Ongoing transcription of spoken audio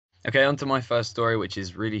Okay, on to my first story, which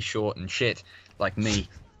is really short and shit, like me.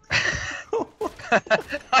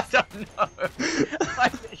 I don't know.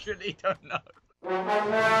 I literally don't know.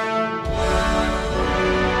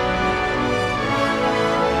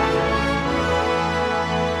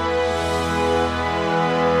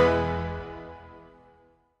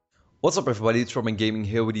 What's up everybody, it's RobinGaming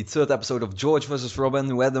here with the third episode of George vs.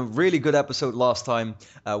 Robin. We had a really good episode last time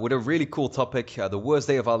with a really cool topic, the worst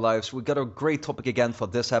day of our lives. We got a great topic again for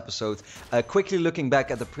this episode. Quickly looking back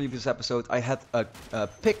at the previous episode, I had a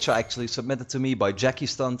picture actually submitted to me by Jackie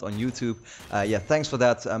Stunt on YouTube. Yeah, thanks for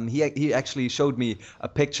that. He actually showed me a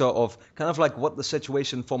picture of kind of like what the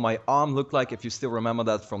situation for my arm looked like, if you still remember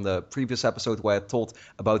that from the previous episode where I told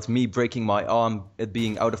about me breaking my arm, it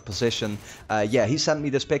being out of position. Yeah, he sent me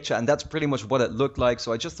this picture and that's pretty much what it looked like,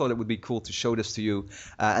 so I just thought it would be cool to show this to you.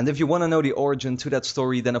 And if you want to know the origin to that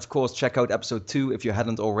story, then of course check out episode 2 if you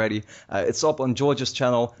hadn't already. It's up on George's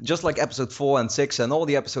channel, just like episode 4 and 6 and all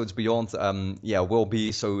the episodes beyond, yeah, will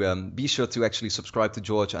be. So be sure to actually subscribe to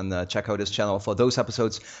George and check out his channel for those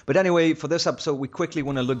episodes. But anyway, for this episode, we quickly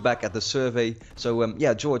want to look back at the survey. So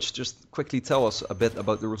yeah, George, just quickly tell us a bit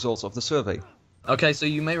about the results of the survey. Okay, so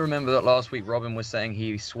you may remember that last week Robin was saying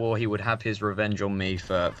he swore he would have his revenge on me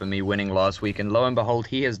for me winning last week, and lo and behold,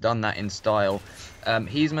 he has done that in style.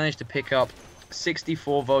 He's managed to pick up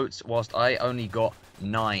 64 votes, whilst I only got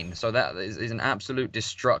 9. So that is an absolute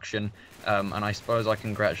destruction, and I suppose I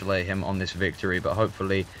congratulate him on this victory, but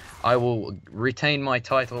hopefully I will retain my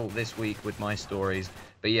title this week with my stories.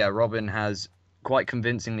 But yeah, Robin has quite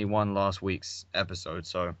convincingly won last week's episode,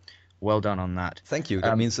 so well done on that. Thank you.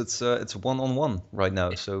 That means it's 1-on-1 right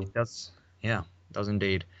now. So it does, yeah, does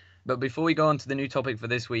indeed. But before we go on to the new topic for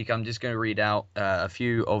this week, I'm just going to read out a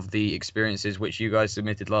few of the experiences which you guys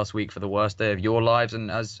submitted last week for the worst day of your lives. And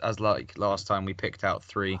as like last time, we picked out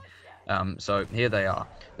 3. So here they are.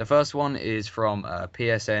 The first one is from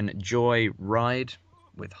PSN Joy Ride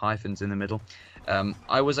with hyphens in the middle.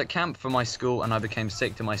 I was at camp for my school and I became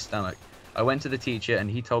sick to my stomach. I went to the teacher and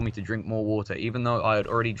he told me to drink more water, even though I had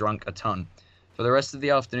already drunk a ton. For the rest of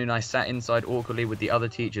the afternoon, I sat inside awkwardly with the other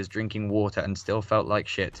teachers drinking water and still felt like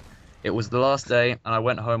shit. It was the last day and I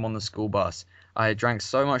went home on the school bus. I had drank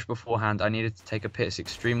so much beforehand I needed to take a piss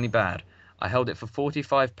extremely bad. I held it for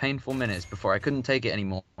 45 painful minutes before I couldn't take it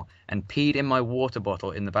anymore and peed in my water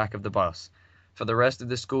bottle in the back of the bus. For the rest of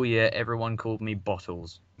the school year, everyone called me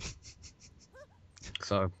Bottles.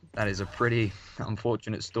 So that is a pretty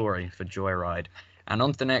unfortunate story for Joyride. And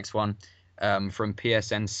on to the next one, from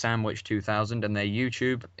PSN Sandwich 2000, and their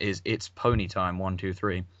YouTube is It's Pony Time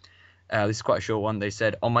 123. This is quite a short one. They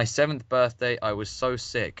said, on my 7th birthday, I was so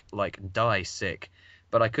sick, like die sick,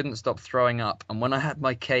 but I couldn't stop throwing up. And when I had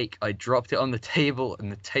my cake, I dropped it on the table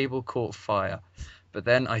and the table caught fire. But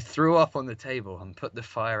then I threw up on the table and put the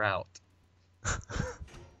fire out.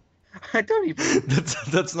 I don't even.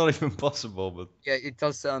 that's not even possible, but yeah, it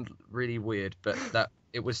does sound really weird, but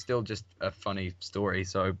it was still just a funny story.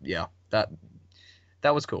 So yeah, that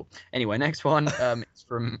was cool. Anyway, next one, it's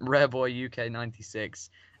from Rareboy UK 96.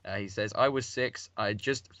 He says, I was 6. I had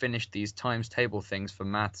just finished these times table things for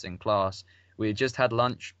maths in class. We had just had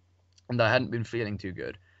lunch, and I hadn't been feeling too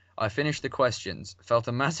good. I finished the questions, felt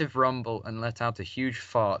a massive rumble, and let out a huge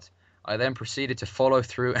fart. I then proceeded to follow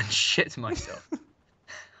through and shit myself.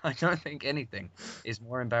 I don't think anything is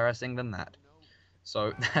more embarrassing than that.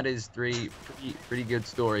 So that is 3 pretty good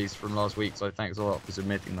stories from last week, so thanks a lot for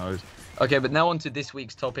submitting those. Okay, but now on to this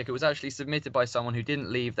week's topic. It was actually submitted by someone who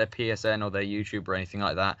didn't leave their PSN or their YouTube or anything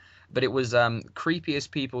like that, but it was creepiest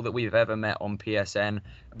people that we've ever met on PSN,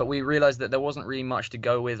 but we realized that there wasn't really much to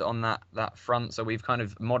go with on that front, so we've kind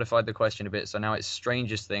of modified the question a bit, so now it's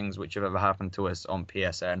strangest things which have ever happened to us on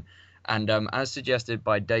PSN. And as suggested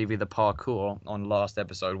by Davey the Parkour on last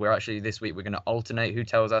episode, this week we're going to alternate who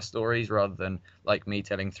tells our stories rather than like me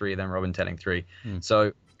telling 3, then Robin telling 3.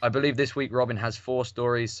 So I believe this week Robin has 4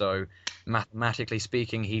 stories, so mathematically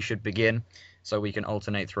speaking, he should begin, so we can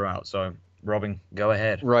alternate throughout. So Robin, go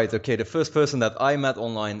ahead. Right, okay, the first person that I met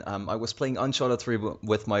online, I was playing Uncharted 3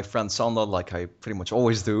 with my friend Sander, like I pretty much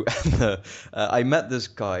always do, and I met this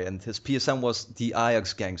guy, and his PSN was the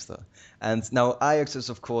Ajax Gangster. And now Ajax is,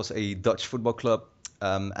 of course, a Dutch football club,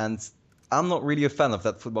 and I'm not really a fan of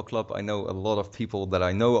that football club. I know a lot of people that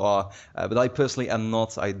I know are, but I personally am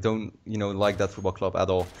not. I don't, like that football club at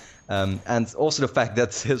all. And also the fact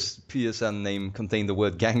that his PSN name contained the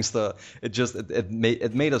word gangster, it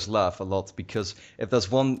made us laugh a lot, because if there's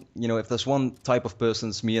one type of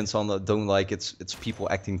persons me and Sander don't like, it's people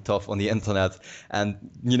acting tough on the internet, and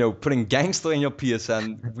putting gangster in your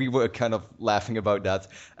PSN, we were kind of laughing about that.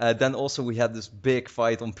 Then also we had this big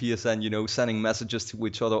fight on PSN, sending messages to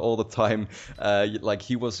each other all the time, like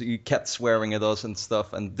he kept swearing at us and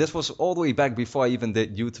stuff, and this was all the way back before I even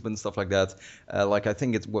did YouTube and stuff like that. Like I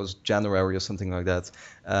think it was January or something like that,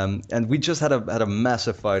 and we just had a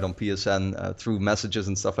massive fight on PSN through messages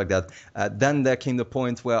and stuff like that. Then there came the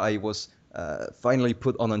point where I was finally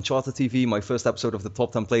put on Uncharted TV, my first episode of the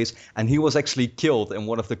Top 10 Plays, and he was actually killed in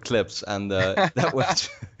one of the clips, and that was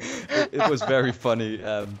it was very funny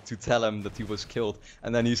to tell him that he was killed,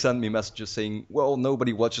 and then he sent me messages saying, well,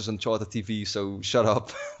 nobody watches Uncharted TV, so shut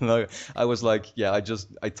up. I was like, yeah,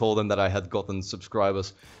 I told him that I had gotten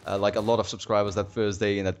subscribers, like a lot of subscribers that first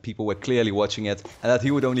day, and that people were clearly watching it, and that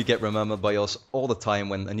he would only get remembered by us all the time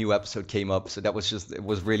when a new episode came up. So it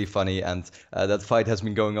was really funny, and that fight has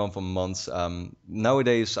been going on for months.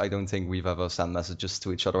 Nowadays, I don't think we've ever sent messages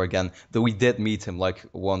to each other again, though we did meet him like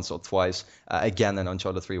once or twice again in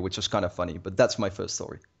Uncharted 3, which was kind of funny. But that's my first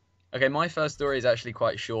story. Okay, my first story is actually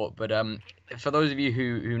quite short, but for those of you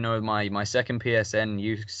who know my second PSN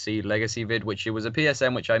UC Legacy vid, which it was a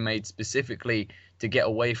PSN which I made specifically to get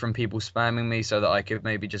away from people spamming me, so that I could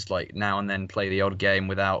maybe just like now and then play the odd game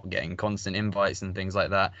without getting constant invites and things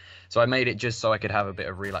like that. So I made it just so I could have a bit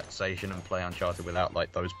of relaxation and play Uncharted without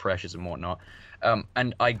like those pressures and whatnot.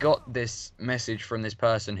 And I got this message from this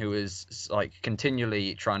person who was like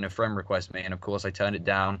continually trying to friend request me, and of course I turned it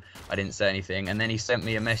down. I didn't say anything, and then he sent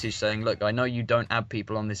me a message saying, look, I know you don't add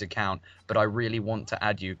people on this account, but I really want to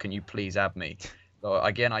add you. Can you please add me? So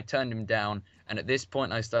again, I turned him down, and at this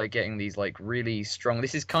point I started getting these like really strong,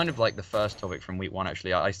 this is kind of like the first topic from week 1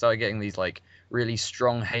 actually. I started getting these like really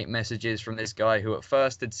strong hate messages from this guy who at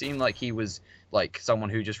first had seemed like he was like someone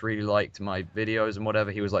who just really liked my videos and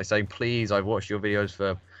whatever. He was like saying, please, I've watched your videos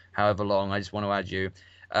for however long, I just want to add you.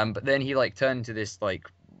 But then he like turned to this like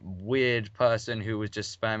weird person who was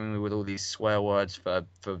just spamming me with all these swear words for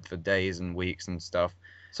days and weeks and stuff.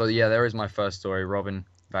 So yeah, there is my first story. Robin,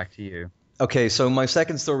 back to you. Okay, so my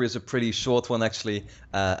second story is a pretty short one, actually.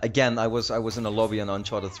 Again, I was in a lobby on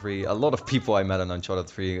Uncharted 3. A lot of people I met on Uncharted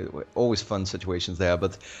 3. Always fun situations there.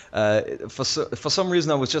 But for some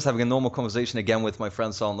reason, I was just having a normal conversation again with my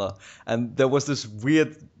friend Sander, and there was this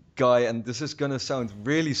weird guy, and this is gonna sound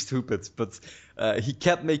really stupid, but he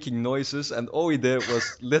kept making noises, and all he did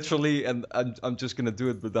was literally, and I'm just gonna do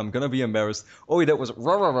it, but I'm gonna be embarrassed. All he did was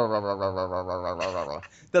rah, rah, rah, rah, rah, rah, rah, rah, rah, rah, rah, rah.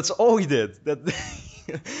 That's all he did. That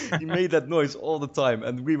he made that noise all the time,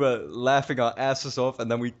 and we were laughing our asses off.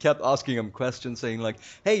 And then we kept asking him questions, saying like,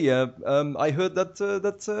 "Hey, I heard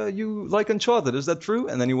that you like Uncharted. Is that true?"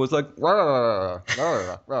 And then he was like, rah, rah, rah,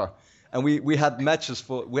 rah, rah. And we had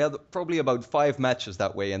probably about 5 matches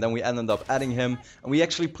that way, and then we ended up adding him, and we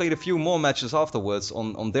actually played a few more matches afterwards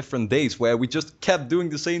on different days where we just kept doing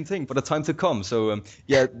the same thing for the time to come. So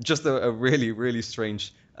yeah, just a really, really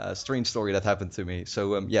strange story that happened to me.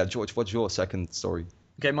 So yeah, George, what's your second story?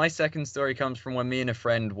 Okay, my second story comes from when me and a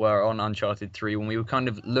friend were on Uncharted 3, when we were kind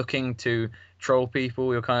of looking to troll people.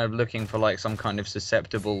 We were kind of looking for like some kind of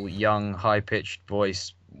susceptible, young, high-pitched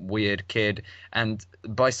voice, weird kid, and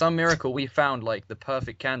by some miracle we found like the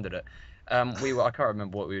perfect candidate. I can't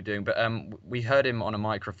remember what we were doing, but we heard him on a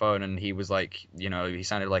microphone, and he was like, he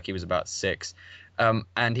sounded like he was about 6,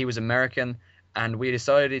 and he was American. And we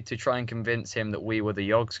decided to try and convince him that we were the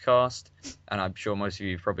Yogscast, and I'm sure most of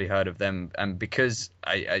you have probably heard of them. And because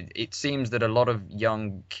it seems that a lot of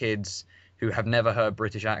young kids who have never heard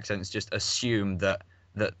British accents just assume that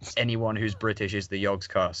anyone who's British is the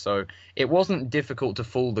Yogscast. So it wasn't difficult to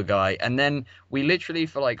fool the guy. And then we literally,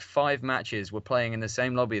 for like 5 matches, were playing in the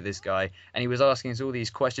same lobby as this guy, and he was asking us all these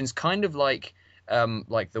questions, kind of like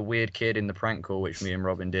the weird kid in the prank call, which me and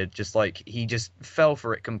Robin did. Just like he just fell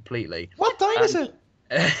for it completely. What time is it?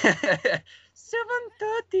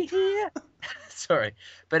 7:30 here. Sorry,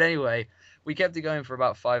 but anyway, we kept it going for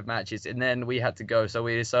about 5 matches, and then we had to go. So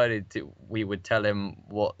we decided we would tell him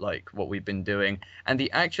what we've been doing, and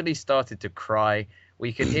he actually started to cry.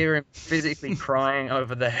 We could hear him physically crying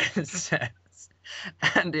over the headsets,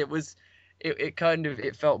 and it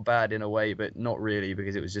felt bad in a way, but not really,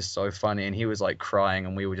 because it was just so funny. And he was like crying,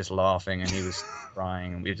 and we were just laughing, and he was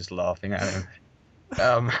crying, and we were just laughing at him.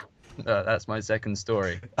 That's my second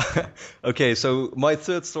story. Okay, so my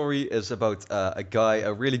third story is about a guy,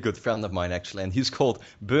 a really good friend of mine actually, and he's called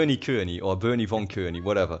Bernie Kearney or Bernie von Kearney,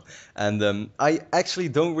 whatever. And I actually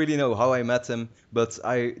don't really know how I met him, but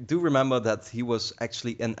I do remember that he was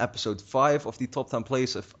actually in episode 5 of the top 10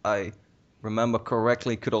 plays, if I remember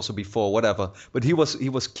correctly. Could also be 4, whatever. But he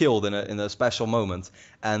was killed in a special moment,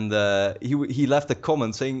 and he left a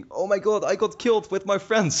comment saying, "Oh my God, I got killed with my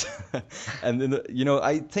friends." And then,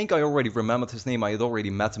 I think I already remembered his name. I had already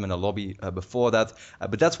met him in a lobby before that,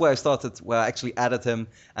 but that's where I actually added him.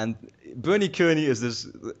 And Bernie Kearney is this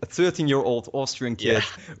 13-year-old Austrian kid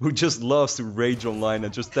who just loves to rage online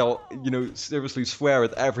and just seriously swear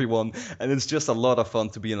at everyone. And it's just a lot of fun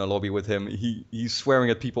to be in a lobby with him. He's swearing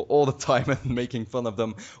at people all the time and making fun of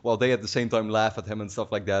them while they at the same time laugh at him and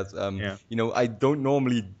stuff like that. I don't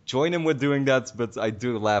normally join him with doing that, but I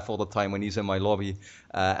do laugh all the time when he's in my lobby.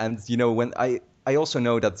 And when I also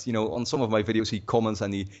know that, on some of my videos he comments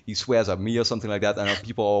and he swears at me or something like that, and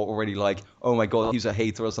people are already like, "Oh my God, he's a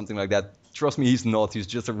hater" or something like that. Trust me, he's not. He's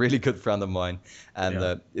just a really good friend of mine,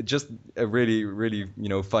 and just a really, really,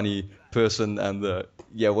 funny person. And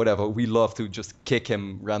whatever. We love to just kick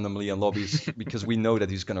him randomly in lobbies because we know that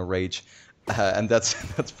he's gonna rage, and that's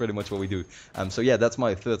pretty much what we do. So yeah, that's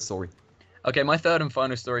my third story. Okay, my third and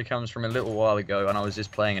final story comes from a little while ago, and I was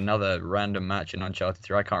just playing another random match in Uncharted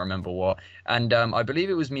 3. I can't remember what, and I believe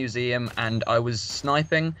it was Museum, and I was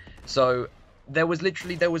sniping. So there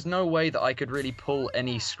was no way that I could really pull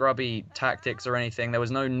any scrubby tactics or anything. There was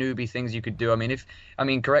no newbie things you could do. I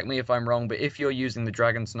mean, correct me if I'm wrong, but if you're using the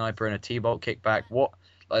Dragon Sniper and a T-bolt kickback,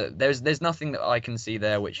 there's nothing that I can see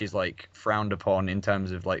there which is like frowned upon in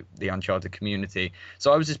terms of like the Uncharted community.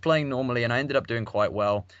 So I was just playing normally, and I ended up doing quite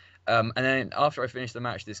well. And then after I finished the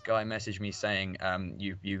match, this guy messaged me saying,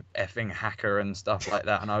 you effing hacker and stuff like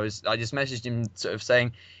that. And I just messaged him sort of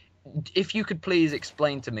saying, if you could please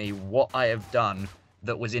explain to me what I have done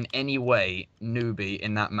that was in any way newbie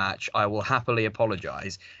in that match, I will happily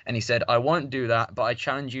apologize. And he said, I won't do that, but I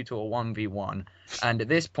challenge you to a 1v1. And at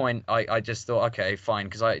this point, I just thought, okay, fine,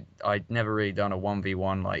 because I'd never really done a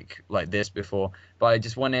 1v1 like this before. But I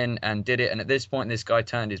just went in and did it. And at this point, this guy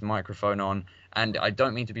turned his microphone on. And I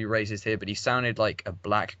don't mean to be racist here, but he sounded like a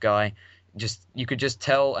black guy. You could just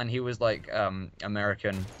tell, and he was like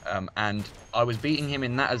American, and I was beating him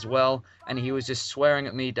in that as well, and he was just swearing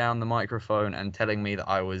at me down the microphone and telling me that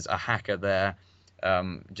I was a hacker there.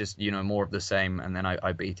 Just more of the same, and then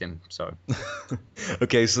I beat him. So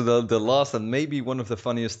okay, so the last and maybe one of the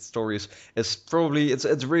funniest stories is probably it's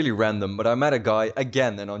really random, but I met a guy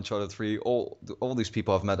again in Uncharted 3. All these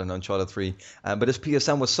people I've met in Uncharted 3, but his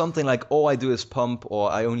PSN was something like "all I do is pump"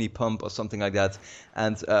 or "I only pump" or something like that.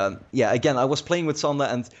 And again, I was playing with Sander,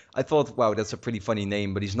 and I thought, wow, that's a pretty funny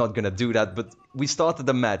name, but he's not gonna do that. But we started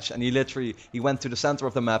the match, and he went to the center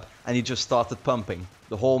of the map and he just started pumping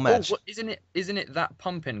the whole match. Oh, isn't it that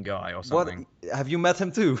pumping guy or something? What? Have you met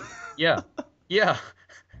him too? Yeah. Yeah.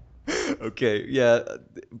 Okay, yeah,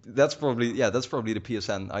 that's probably the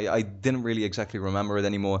PSN. I didn't really exactly remember it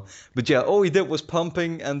anymore, but yeah, all he did was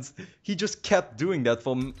pumping, and he just kept doing that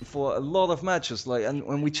for a lot of matches. And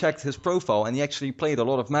when we checked his profile, and he actually played a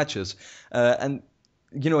lot of matches, and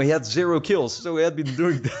he had 0 kills, so he had been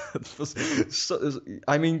doing that.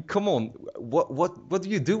 I mean, come on, what do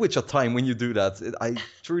you do with your time when you do that? I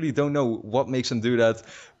truly don't know what makes him do that.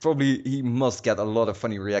 Probably he must get a lot of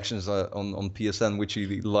funny reactions on PSN, which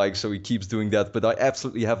he likes, so he keeps doing that. But I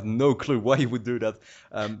absolutely have no clue why he would do that.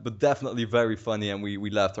 But definitely very funny, and we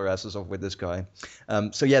laughed our asses off with this guy.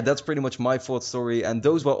 So yeah, that's pretty much my fourth story, and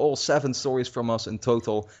those were all 7 stories from us in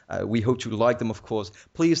total. We hope you liked them, of course.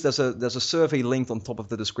 Please, there's a survey linked on top of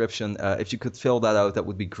the description. If you could fill that out, that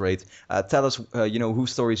would be great. Tell us,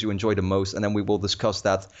 whose stories you enjoy the most, and then we will discuss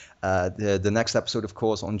that the next episode, of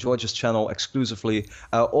course, on George's channel exclusively.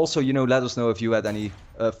 Also, let us know if you had any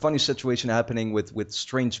funny situation happening with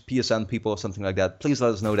strange PSN people or something like that. Please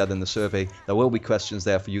let us know that in the survey. There will be questions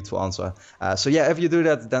there for you to answer. So yeah, if you do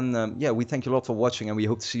that, then we thank you a lot for watching, and we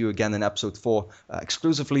hope to see you again in episode 4,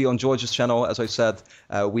 exclusively on George's channel. As I said,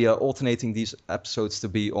 we are alternating these episodes to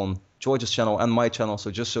be on George's channel and my channel, so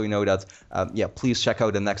just so you know that, please check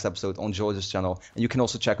out the next episode on George's channel, and you can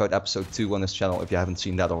also check out episode 2 on his channel if you haven't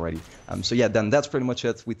seen that already. So yeah, then that's pretty much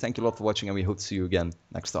it. We thank you a lot for watching, and we hope to see you again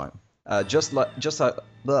next time. Just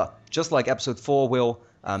like episode 4 will.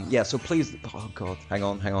 So please, oh god, hang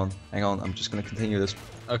on, I'm just gonna continue this.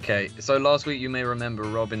 Okay, so last week you may remember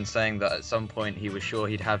Robin saying that at some point he was sure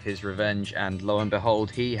he'd have his revenge, and lo and behold,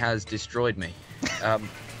 he has destroyed me.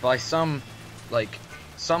 By some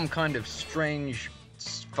kind of strange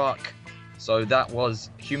fuck. So that was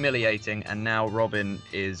humiliating, and now Robin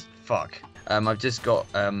is fuck. I've just got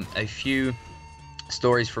a few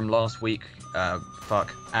stories from last week.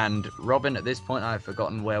 Fuck. And Robin, at this point, I've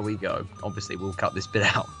forgotten where we go. Obviously, we'll cut this bit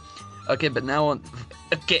out. Okay, but now on.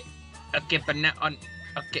 Okay, but now on.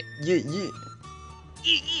 Okay. Yeah.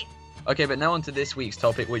 Okay, but now on to this week's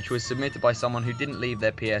topic, which was submitted by someone who didn't leave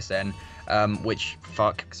their PSN. Which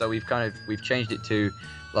fuck. So we've changed it to,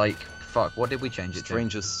 like, fuck. What did we change it to?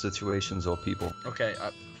 Strangest situations or people. Okay.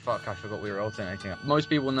 Fuck, I forgot we were alternating. Most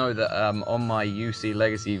people know that on my UC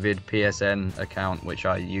Legacy Vid PSN account, which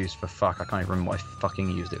I use for fuck, I can't even remember what I fucking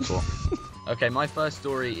used it for. Okay, my first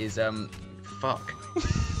story is fuck.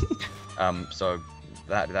 So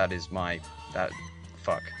that is my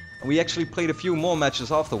fuck. We actually played a few more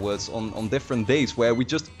matches afterwards on different days where we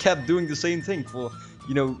just kept doing the same thing for,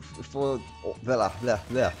 you know, for blah blah blah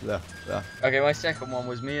blah blah. Okay, my second one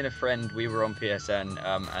was me and a friend. We were on PSN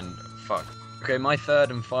and fuck. Okay, my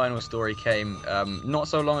third and final story came not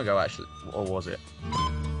so long ago, actually. Or was it?